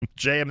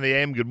JM and the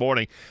AM, good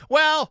morning.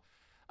 Well,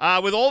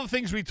 with all the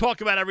things we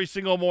talk about every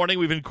single morning,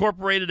 we've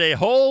incorporated a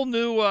whole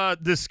new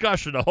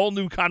discussion, a whole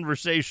new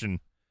conversation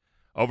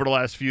over the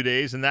last few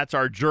days, and that's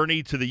our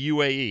journey to the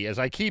UAE. As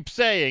I keep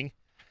saying,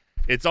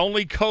 it's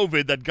only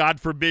COVID that, God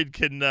forbid,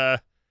 can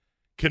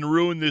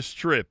ruin this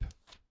trip.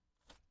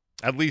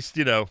 At least,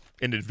 in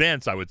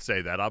advance, I would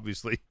say that.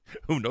 Obviously,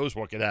 who knows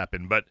what could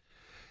happen. But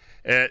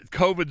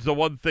COVID's the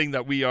one thing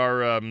that we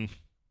are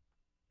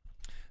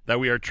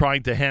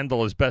trying to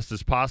handle as best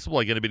as possible,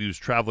 like anybody who's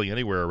traveling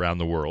anywhere around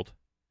the world.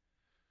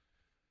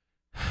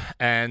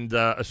 And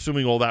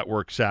assuming all that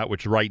works out,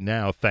 which right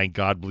now, thank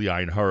God, Bli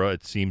Ayin Hara,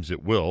 it seems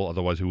it will.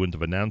 Otherwise, we wouldn't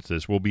have announced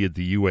this. We'll be at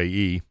the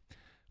UAE.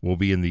 We'll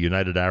be in the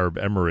United Arab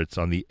Emirates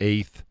on the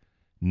 8th,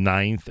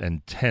 9th,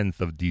 and 10th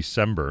of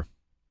December,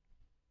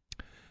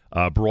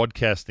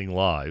 broadcasting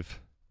live.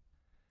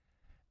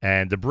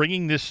 And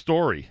bringing this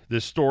story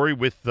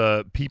with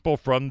people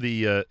from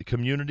the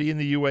community in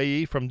the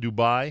UAE, from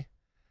Dubai,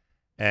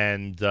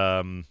 and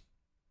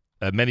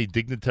many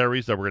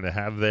dignitaries that we're going to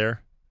have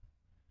there.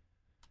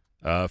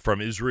 From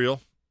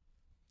Israel,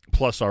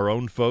 plus our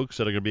own folks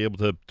that are going to be able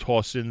to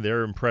toss in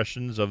their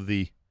impressions of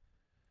the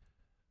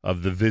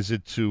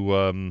visit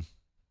to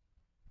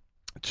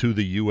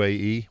the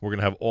UAE. We're going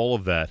to have all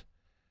of that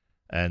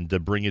and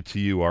bring it to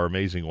you, our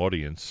amazing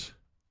audience,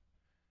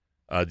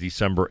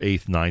 December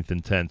 8th, 9th,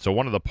 and 10th. So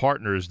one of the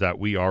partners that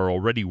we are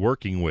already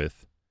working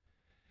with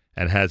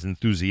and has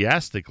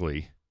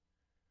enthusiastically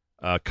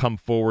come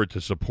forward to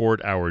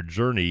support our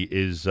journey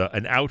is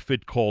an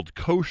outfit called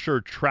Kosher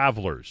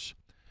Travelers.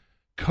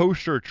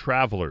 Kosher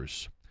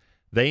Travelers.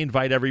 They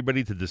invite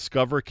everybody to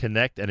discover,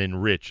 connect, and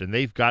enrich, and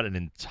they've got an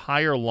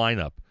entire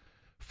lineup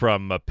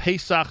from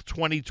Pesach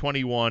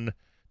 2021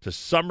 to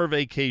summer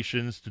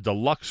vacations to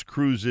deluxe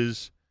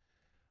cruises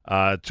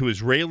to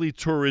Israeli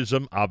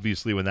tourism,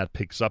 obviously when that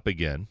picks up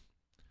again,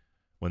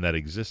 when that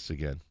exists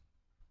again.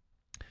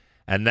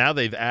 And now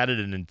they've added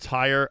an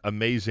entire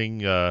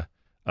amazing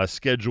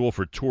schedule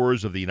for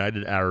tours of the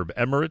United Arab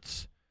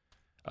Emirates.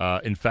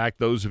 In fact,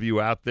 those of you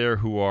out there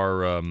who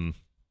are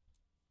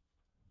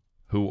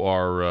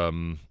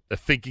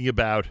thinking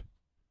about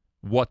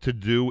what to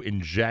do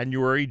in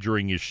January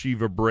during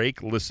yeshiva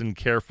break, listen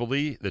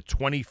carefully. The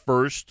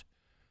 21st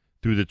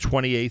through the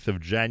 28th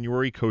of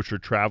January, Kosher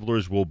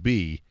Travelers will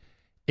be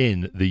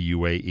in the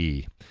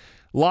UAE.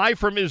 Live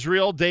from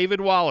Israel,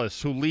 David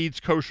Wallace, who leads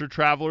Kosher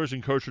Travelers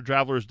and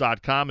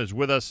koshertravelers.com, is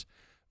with us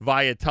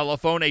via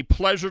telephone. A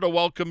pleasure to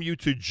welcome you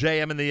to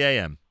JM and the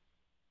AM.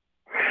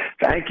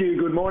 Thank you.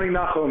 Good morning,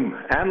 Nachum,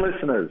 and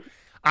listeners.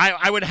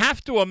 I would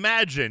have to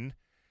imagine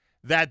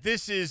that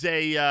this is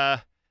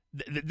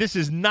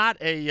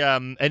not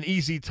an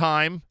easy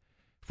time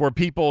for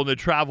people in the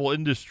travel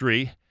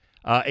industry.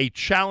 A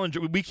challenge.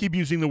 We keep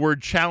using the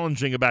word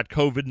challenging about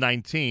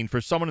COVID-19.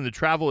 For someone in the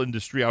travel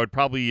industry, I would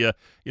probably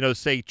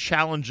say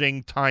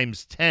challenging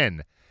times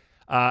 10.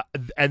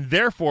 And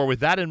therefore, with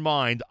that in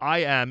mind, I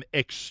am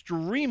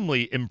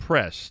extremely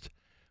impressed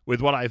with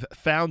what I've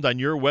found on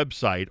your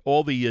website.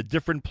 All the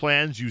different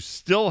plans you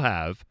still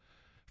have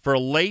for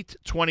late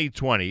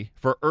 2020,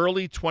 for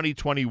early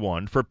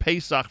 2021, for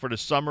Pesach, for the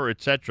summer,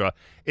 etc.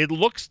 It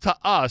looks to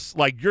us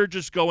like you're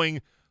just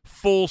going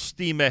full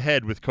steam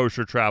ahead with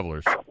Kosher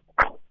Travelers.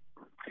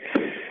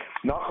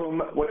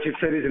 Nachum, what you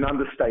said is an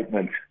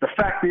understatement. The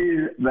fact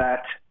is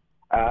that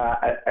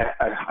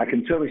I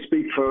can certainly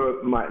speak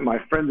for my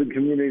friends and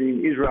community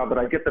in Israel, but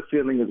I get the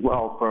feeling as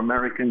well for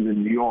Americans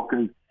and New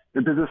Yorkers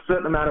that there's a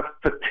certain amount of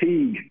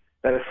fatigue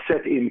that has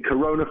set in,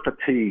 corona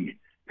fatigue.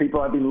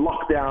 People have been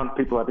locked down.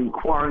 People have been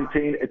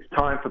quarantined. It's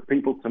time for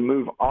people to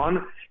move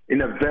on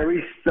in a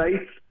very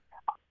safe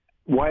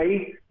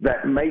way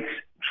that makes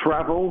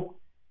travel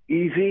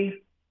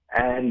easy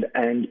and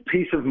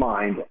peace of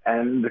mind.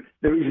 And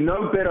there is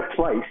no better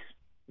place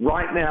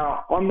right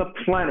now on the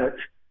planet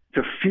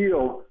to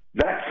feel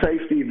that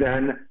safety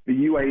than the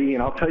UAE.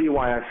 And I'll tell you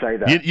why I say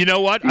that. You know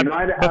what?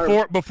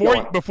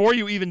 Before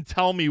you even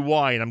tell me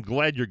why, and I'm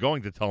glad you're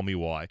going to tell me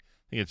why, I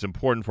think it's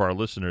important for our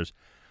listeners,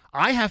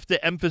 I have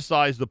to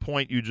emphasize the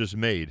point you just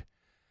made.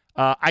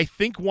 I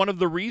think one of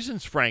the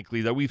reasons,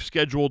 frankly, that we've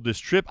scheduled this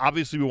trip,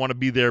 obviously we want to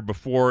be there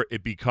before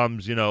it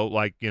becomes,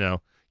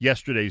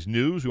 yesterday's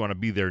news. We want to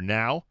be there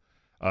now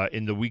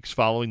in the weeks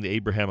following the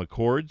Abraham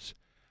Accords.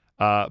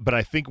 But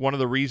I think one of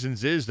the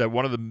reasons is that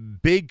one of the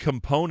big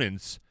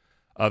components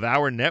of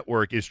our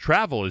network is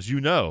travel, as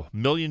you know.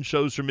 Million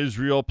shows from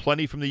Israel,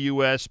 plenty from the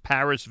U.S.,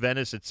 Paris,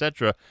 Venice,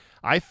 etc.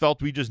 I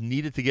felt we just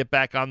needed to get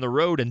back on the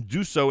road and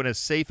do so in as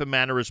safe a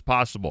manner as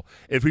possible.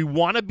 If we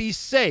want to be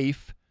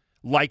safe,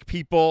 like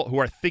people who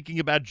are thinking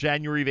about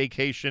January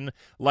vacation,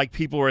 like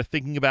people who are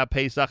thinking about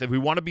Pesach, if we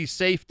want to be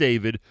safe,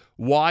 David,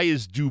 why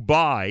is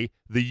Dubai,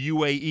 the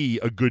UAE,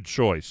 a good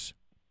choice?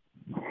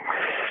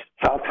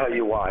 I'll tell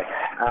you why.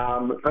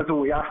 First of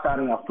all, we are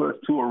starting our first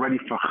tour already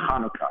for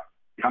Hanukkah,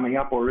 coming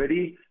up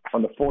already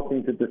on the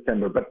 14th of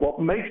December. But what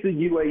makes the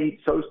UAE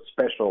so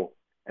special,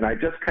 and I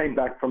just came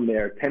back from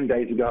there 10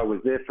 days ago. I was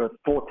there for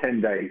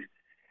 10 days.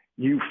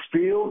 You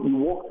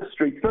walk the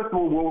streets. First of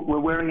all, we're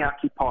wearing our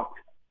kippot.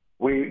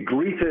 We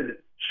greeted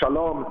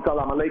shalom,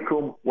 salam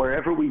alaikum,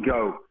 wherever we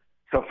go.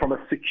 So from a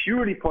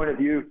security point of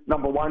view,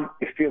 number one,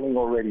 you're feeling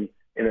already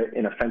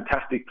in a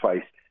fantastic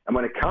place. And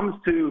when it comes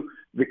to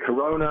the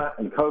corona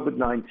and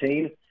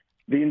COVID-19,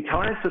 the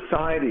entire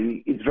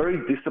society is very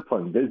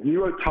disciplined. There's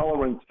zero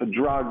tolerance for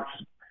drugs,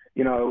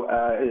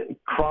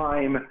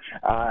 crime.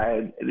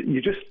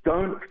 You just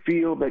don't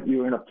feel that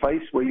you're in a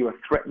place where you are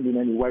threatened in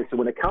any way. So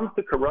when it comes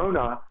to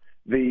corona,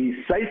 the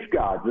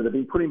safeguards that have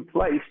been put in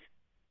place,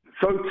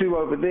 so too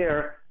over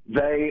there,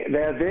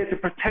 they're there to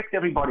protect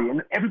everybody,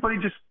 and everybody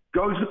just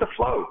goes with the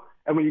flow.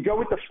 And when you go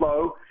with the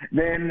flow,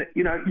 then,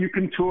 you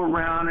can tour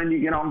around and you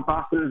get on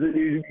buses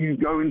and you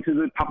go into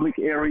the public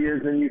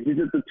areas and you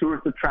visit the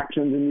tourist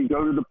attractions and you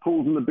go to the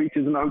pools and the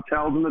beaches and the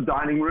hotels and the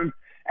dining rooms,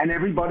 and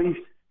everybody's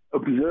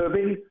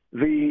observing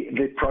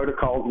the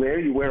protocols there.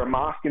 You wear a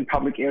mask in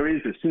public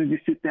areas. As soon as you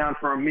sit down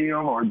for a meal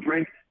or a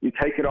drink, you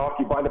take it off.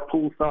 You by the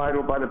poolside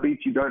or by the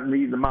beach, you don't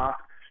need the mask.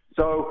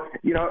 So,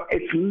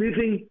 it's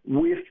living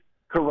with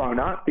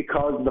corona,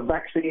 because the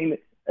vaccine,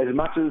 as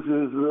much as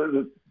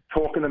the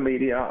talk in the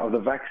media of the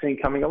vaccine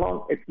coming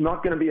along, it's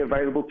not going to be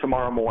available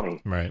tomorrow morning.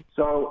 Right.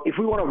 So if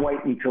we want to wait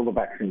until the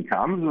vaccine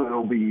comes,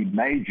 it'll be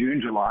May, June,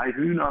 July,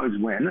 who knows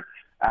when,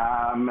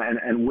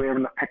 and where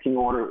in the pecking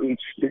order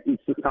each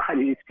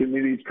society, each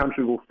community, each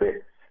country will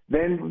fit,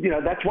 then,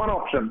 that's one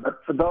option.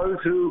 But for those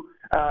who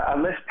are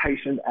less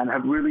patient and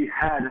have really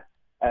had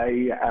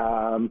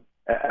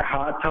a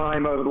hard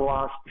time over the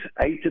last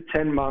 8 to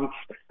 10 months,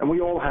 and we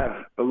all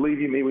have, believe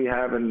you me, we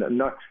have, and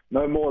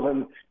no more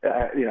than,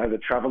 the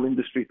travel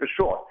industry for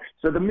sure.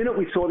 So the minute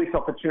we saw this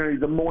opportunity,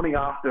 the morning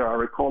after, I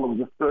recall it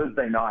was a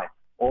Thursday night,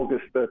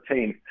 August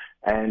 13th,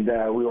 and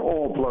we were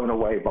all blown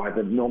away by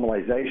the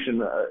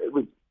normalization. It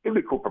was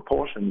biblical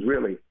proportions,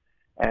 really.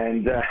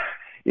 And,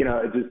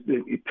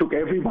 it took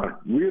everyone,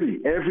 really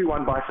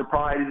everyone by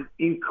surprise,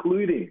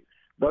 including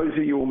those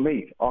who you will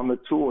meet on the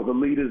tour, the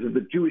leaders of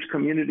the Jewish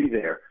community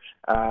there,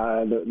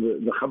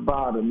 the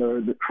Chabad and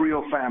the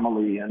Creole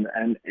family,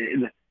 and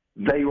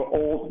we were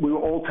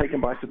all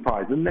taken by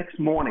surprise. The next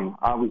morning,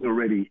 I was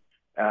already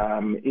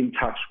in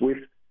touch with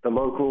the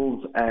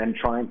locals and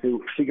trying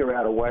to figure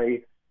out a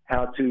way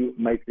how to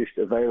make this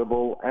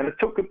available. And it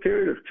took a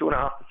period of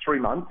 2.5 to 3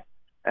 months,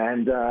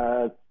 and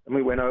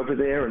we went over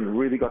there and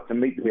really got to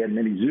meet. We had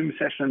many Zoom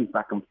sessions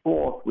back and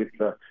forth with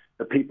the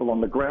people on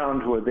the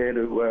ground who were there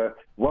to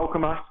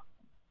welcome us.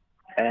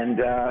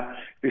 And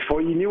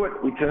before you knew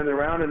it, we turned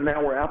around and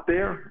now we're out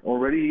there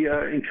already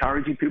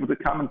encouraging people to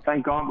come. And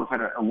thank God we've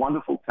had a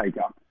wonderful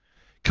take-up.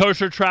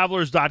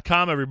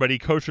 KosherTravelers.com, everybody.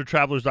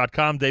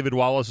 KosherTravelers.com. David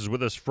Wallace is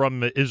with us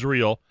from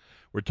Israel.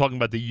 We're talking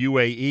about the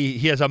UAE.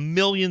 He has a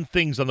million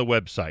things on the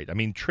website. I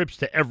mean, trips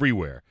to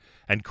everywhere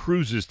and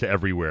cruises to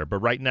everywhere. But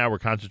right now we're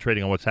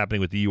concentrating on what's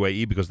happening with the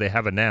UAE because they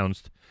have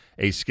announced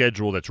a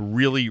schedule that's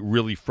really,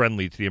 really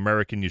friendly to the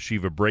American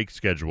Yeshiva break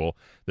schedule.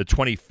 The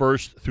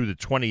 21st through the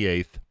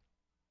 28th,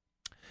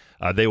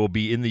 they will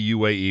be in the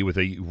UAE with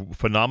a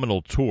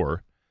phenomenal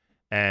tour.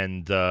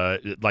 And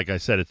like I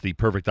said, it's the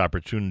perfect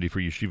opportunity for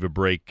Yeshiva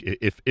break.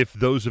 If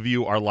those of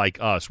you are like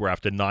us, where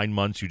after 9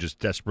 months you just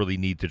desperately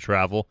need to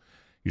travel,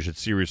 you should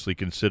seriously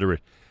consider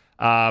it.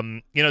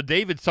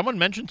 David, someone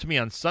mentioned to me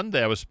on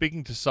Sunday, I was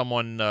speaking to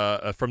someone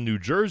from New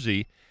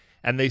Jersey,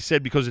 and they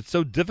said because it's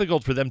so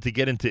difficult for them to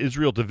get into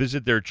Israel to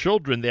visit their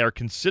children, they are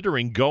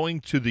considering going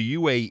to the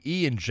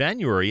UAE in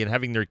January and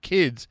having their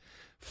kids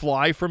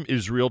fly from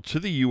Israel to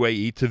the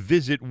UAE to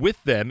visit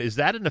with them. Is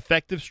that an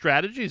effective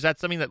strategy? Is that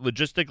something that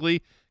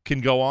logistically can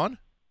go on?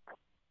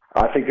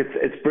 I think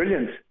it's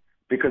brilliant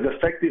because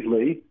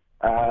effectively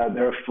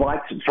there are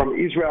flights from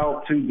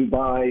Israel to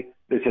Dubai.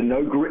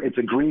 It's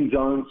a green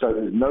zone, so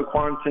there's no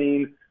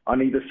quarantine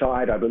on either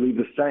side. I believe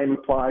the same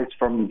applies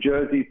from New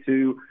Jersey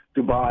to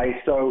Dubai.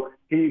 So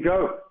here you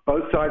go.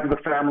 Both sides of the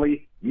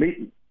family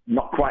meet,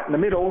 not quite in the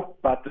middle,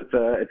 but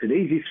it's an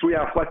easy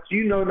 3-hour flight. Do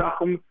you know,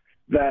 Nachum,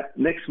 that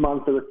next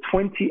month there are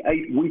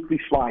 28 weekly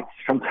flights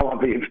from Tel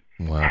Aviv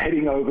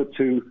heading over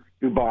to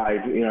Dubai,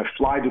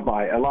 Fly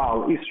Dubai, El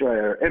Al,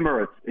 Israel,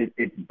 Emirates.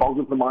 It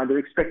boggles the mind. They're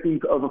expecting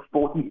over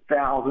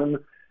 40,000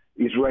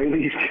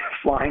 Israelis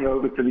flying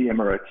over to the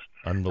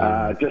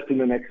Emirates just in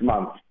the next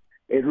month.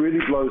 It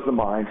really blows the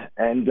mind.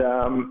 And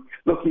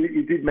look,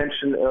 you did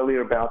mention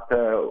earlier about,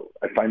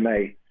 if I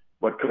may,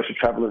 what Kosher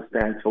Travelers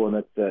stands for, and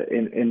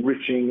it's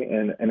enriching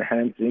and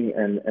enhancing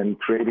and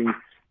creating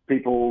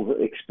people's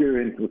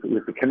experience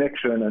with the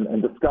connection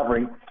and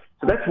discovering.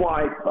 So that's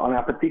why on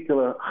our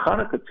particular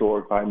Hanukkah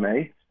tour, if I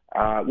may,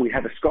 we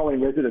have a scholar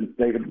in residence,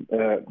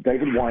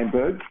 David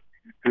Weinberg,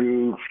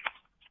 who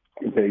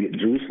is a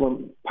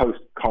Jerusalem Post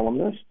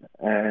columnist,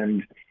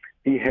 and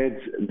he heads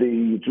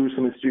the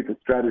Jerusalem Institute for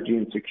Strategy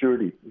and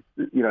Security,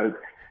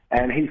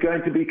 and he's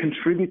going to be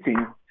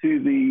contributing to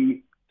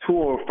the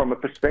tour from a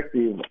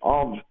perspective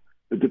of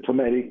the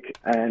diplomatic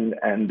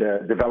and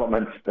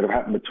developments that have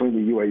happened between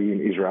the UAE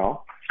and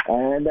Israel.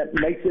 And that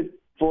makes it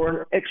for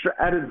an extra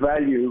added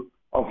value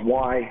of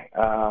why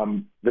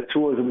the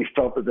tours, and we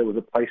felt that there was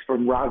a place for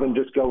them rather than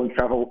just go and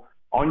travel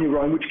on your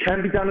own, which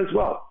can be done as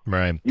well.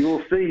 Right. You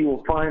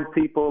will find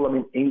people, I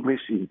mean,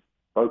 English is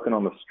spoken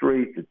on the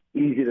streets. It's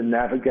easy to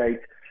navigate.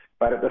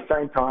 But at the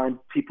same time,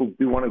 people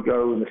do want to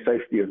go in the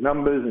safety of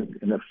numbers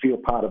and feel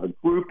part of a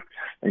group,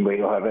 and where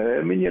you'll have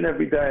a minyan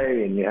every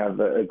day, and you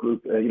have a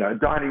group, a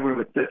dining room,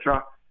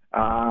 etc.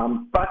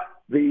 But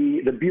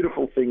the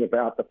beautiful thing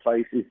about the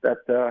place is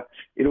that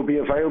it'll be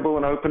available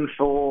and open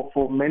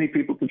for many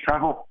people to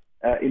travel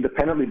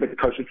independently. But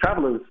Kosher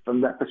Travelers,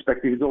 from that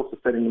perspective, is also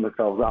setting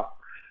themselves up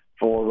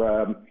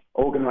for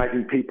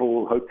organizing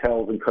people,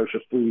 hotels, and kosher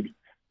food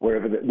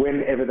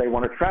whenever they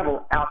want to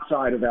travel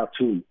outside of our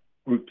two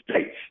group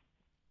dates.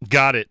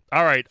 Got it.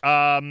 All right.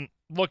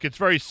 Look, it's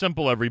very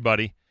simple,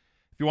 everybody.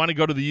 If you want to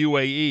go to the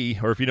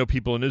UAE, or if you know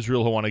people in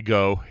Israel who want to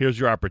go, here's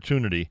your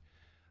opportunity.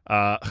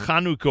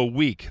 Chanukah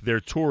week, their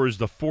tour is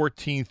the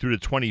 14th through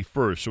the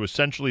 21st. So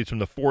essentially, it's from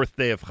the fourth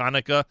day of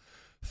Hanukkah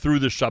through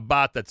the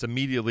Shabbat that's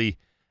immediately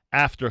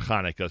after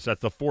Hanukkah. So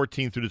that's the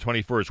 14th through the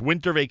 21st.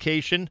 Winter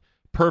vacation,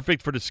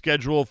 perfect for the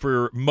schedule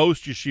for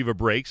most yeshiva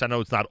breaks. I know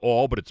it's not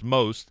all, but it's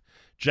most.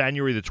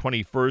 January the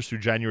 21st through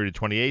January the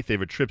 28th. They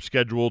have a trip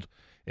scheduled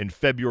in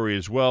February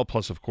as well.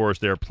 Plus, of course,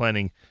 they're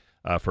planning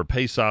for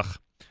Pesach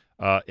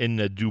in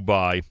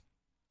Dubai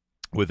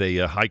with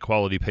a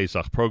high-quality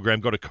Pesach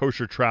program. Go to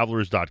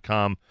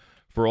koshertravelers.com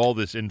for all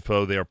this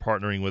info. They are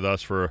partnering with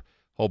us for a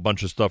whole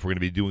bunch of stuff we're going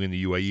to be doing in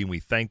the UAE, and we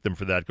thank them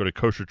for that. Go to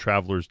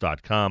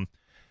koshertravelers.com,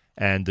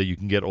 and you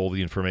can get all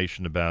the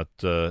information about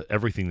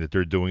everything that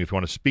they're doing. If you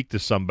want to speak to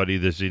somebody,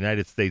 there's the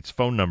United States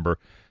phone number,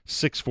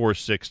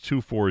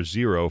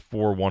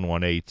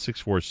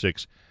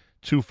 646-240-4118,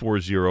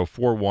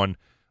 646-240-4118.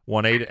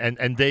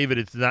 And David,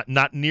 it's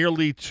not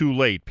nearly too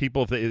late.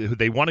 People, if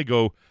they want to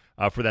go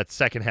for that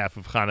second half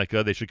of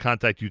Hanukkah, they should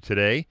contact you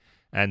today.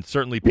 And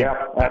certainly,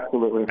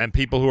 absolutely. And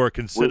people who are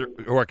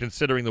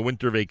considering the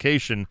winter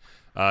vacation,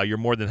 you're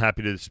more than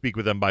happy to speak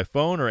with them by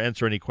phone or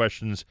answer any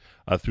questions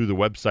through the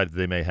website that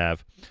they may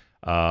have,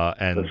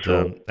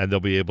 and they'll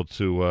be able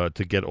to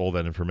get all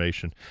that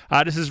information.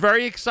 This is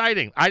very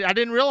exciting. I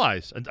didn't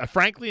realize,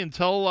 frankly,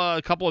 until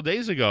a couple of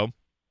days ago,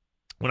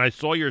 when I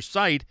saw your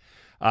site.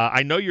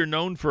 I know you're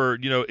known for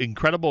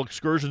incredible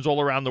excursions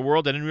all around the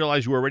world. I didn't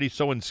realize you were already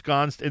so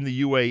ensconced in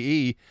the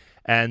UAE,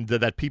 and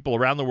that people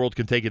around the world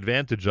can take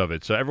advantage of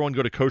it. So everyone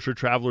go to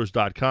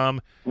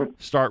koshertravelers.com,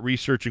 start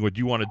researching what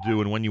you want to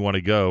do and when you want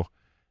to go.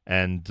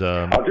 And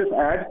I'll just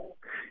add,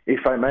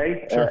 if I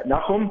may, sure.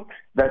 Nachum,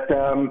 that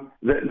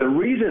the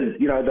reason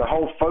the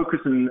whole focus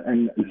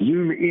and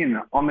zoom in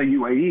on the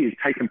UAE is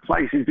taking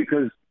place is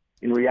because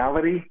in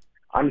reality,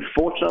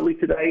 unfortunately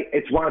today,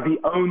 it's one of the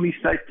only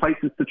safe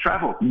places to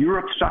travel.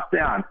 Europe's shut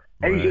down.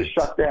 Asia's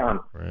shut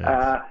down.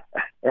 Right.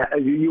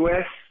 The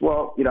US,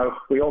 well,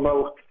 we all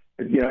know,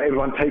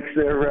 everyone takes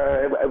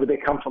their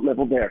comfort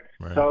level there.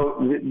 Right.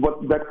 So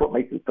that's what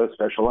makes it so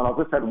special. And I'll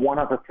just add one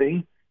other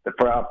thing, that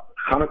for our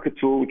Hanukkah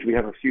tour, which we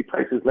have a few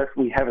places left,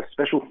 we have a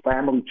special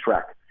family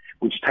track,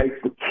 which takes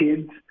the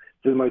kids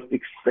to the most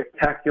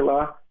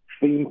spectacular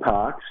theme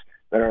parks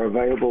that are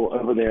available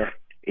over there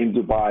in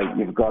Dubai.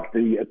 You've got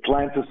the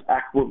Atlantis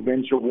Aqua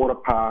Venture Water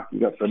Park.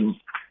 You've got the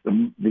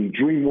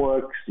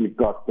DreamWorks. You've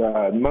got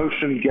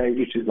Motion Gate,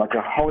 which is like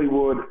a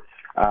Hollywood.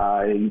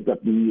 You've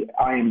got the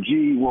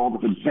IMG World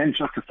of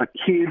Adventure for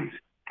kids.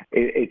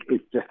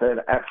 It's just an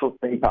absolute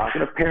theme park.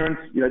 And if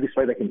parents, this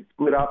way they can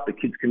split up. The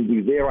kids can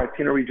do their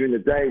itinerary during the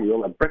day. We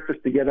all have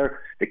breakfast together.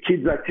 The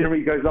kids'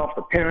 itinerary goes off.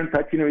 The parents'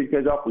 itinerary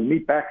goes off. We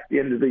meet back at the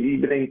end of the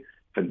evening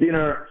for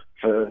dinner,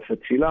 for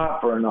tefillah,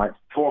 for a nice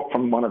talk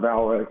from one of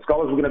our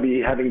scholars. We're going to be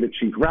having the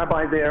chief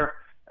rabbi there,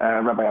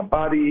 Rabbi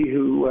Abadi,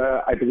 who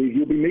I believe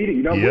you'll be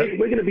meeting. We're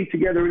going to be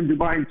together in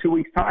Dubai in 2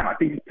 weeks' time. I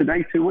think it's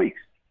today, 2 weeks.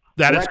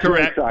 That is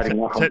correct.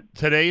 Exciting.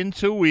 Today in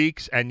 2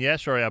 weeks, and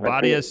yes, Rabbi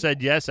Abadi has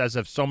said yes, as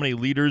have so many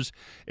leaders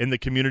in the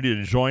community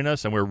to join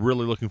us, and we're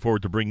really looking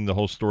forward to bringing the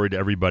whole story to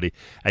everybody.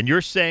 And you're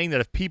saying that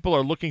if people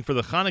are looking for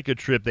the Hanukkah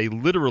trip, they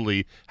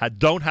literally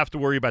don't have to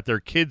worry about their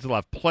kids. They'll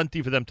have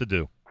plenty for them to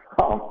do.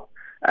 Oh,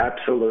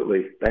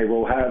 absolutely. They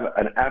will have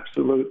an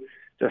absolute,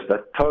 just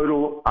a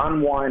total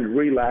unwind,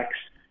 relax,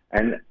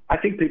 and I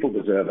think people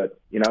deserve it.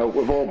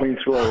 We've all been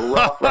through a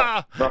rough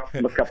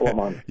couple of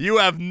months. You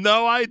have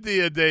no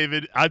idea,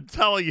 David. I'm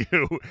telling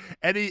you,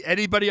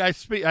 anybody I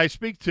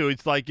speak to,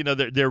 it's like,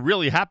 they're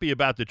really happy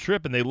about the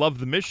trip and they love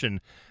the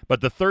mission.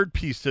 But the third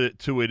piece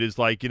to it is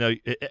like,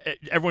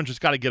 everyone's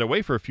just got to get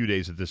away for a few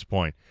days at this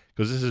point,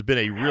 because this has been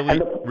a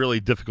really, really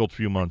difficult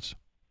few months.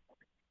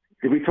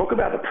 Did we talk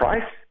about the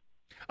price?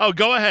 Oh,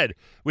 go ahead.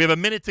 We have a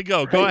minute to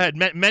go. Go ahead.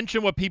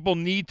 Mention what people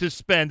need to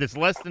spend. It's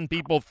less than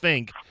people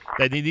think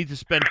that they need to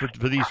spend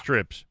for these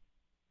trips.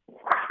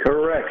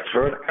 Correct.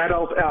 For an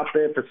adult out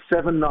there for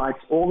 7 nights,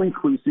 all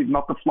inclusive,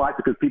 not the flight,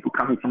 because people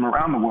coming from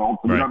around the world,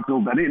 so we don't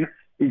build that in,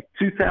 is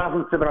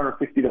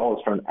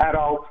 $2,750 for an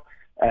adult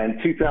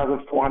and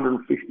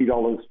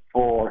 $2,450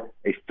 for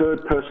a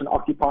third person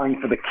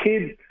occupying. For the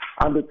kids,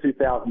 under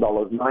 $2,000,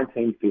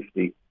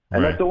 $1,950.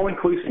 And that's all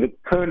inclusive. It's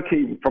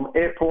turnkey from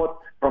airport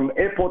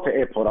to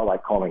airport, I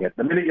like calling it.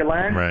 The minute you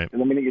land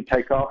and the minute you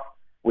take off,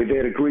 We're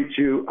there to greet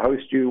you,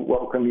 host you,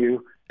 welcome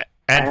you.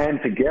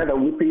 And together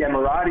with the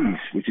Emiratis,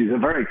 which is a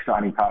very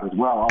exciting part as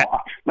well.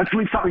 Let's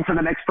leave something for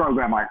the next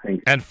program, I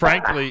think. And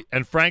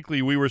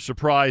frankly, we were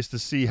surprised to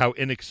see how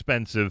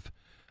inexpensive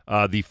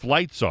the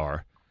flights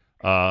are.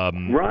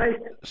 Right.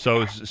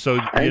 So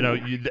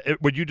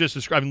what you just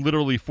described,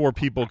 literally 4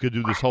 people could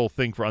do this whole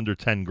thing for under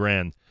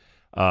 $10,000.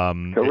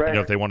 Correct.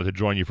 If they wanted to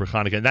join you for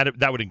Hanukkah, and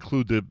that would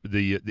include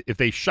the if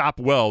they shop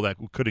well, that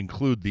could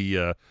include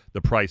the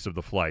price of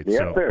the flight. Yes,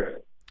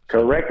 sir.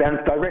 Correct, and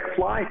direct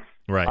flights.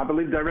 Right. I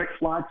believe direct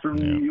flights from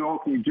New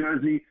York, New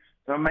Jersey,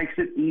 so it makes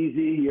it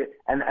easy.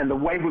 And the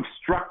way we've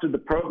structured the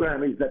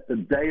program is that the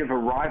day of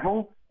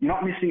arrival, you're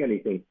not missing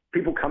anything.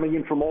 People coming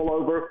in from all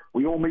over,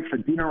 we all meet for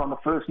dinner on the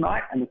first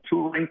night, and the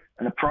touring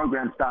and the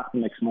program starts the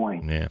next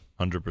morning. Yeah,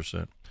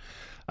 100%.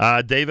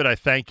 David, I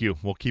thank you.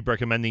 We'll keep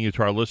recommending you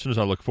to our listeners.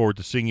 I look forward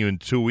to seeing you in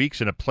 2 weeks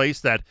in a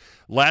place that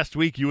last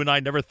week you and I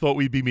never thought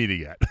we'd be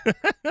meeting at,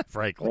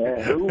 frankly.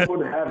 Yeah, who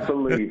would have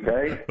believed,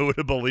 eh? Who would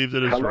have believed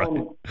it is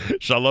right.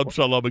 Shalom,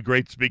 shalom, and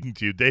great speaking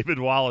to you. David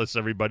Wallace,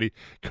 everybody,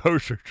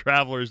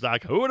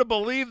 koshertravelers.com. Who would have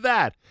believed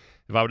that?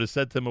 If I would have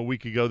said to him a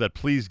week ago that,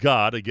 please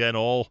God, again,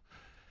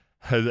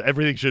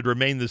 everything should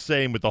remain the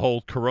same with the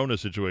whole corona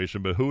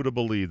situation, but who would have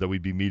believed that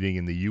we'd be meeting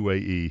in the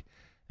UAE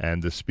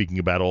and speaking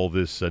about all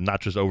this, not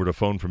just over the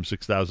phone from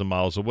 6,000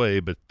 miles away,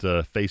 but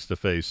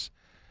face-to-face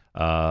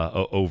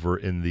over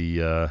in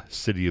the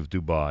city of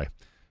Dubai.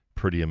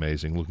 Pretty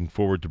amazing. Looking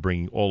forward to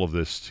bringing all of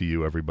this to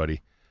you,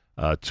 everybody,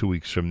 2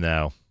 weeks from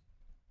now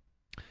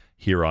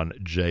here on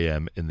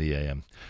JM in the AM.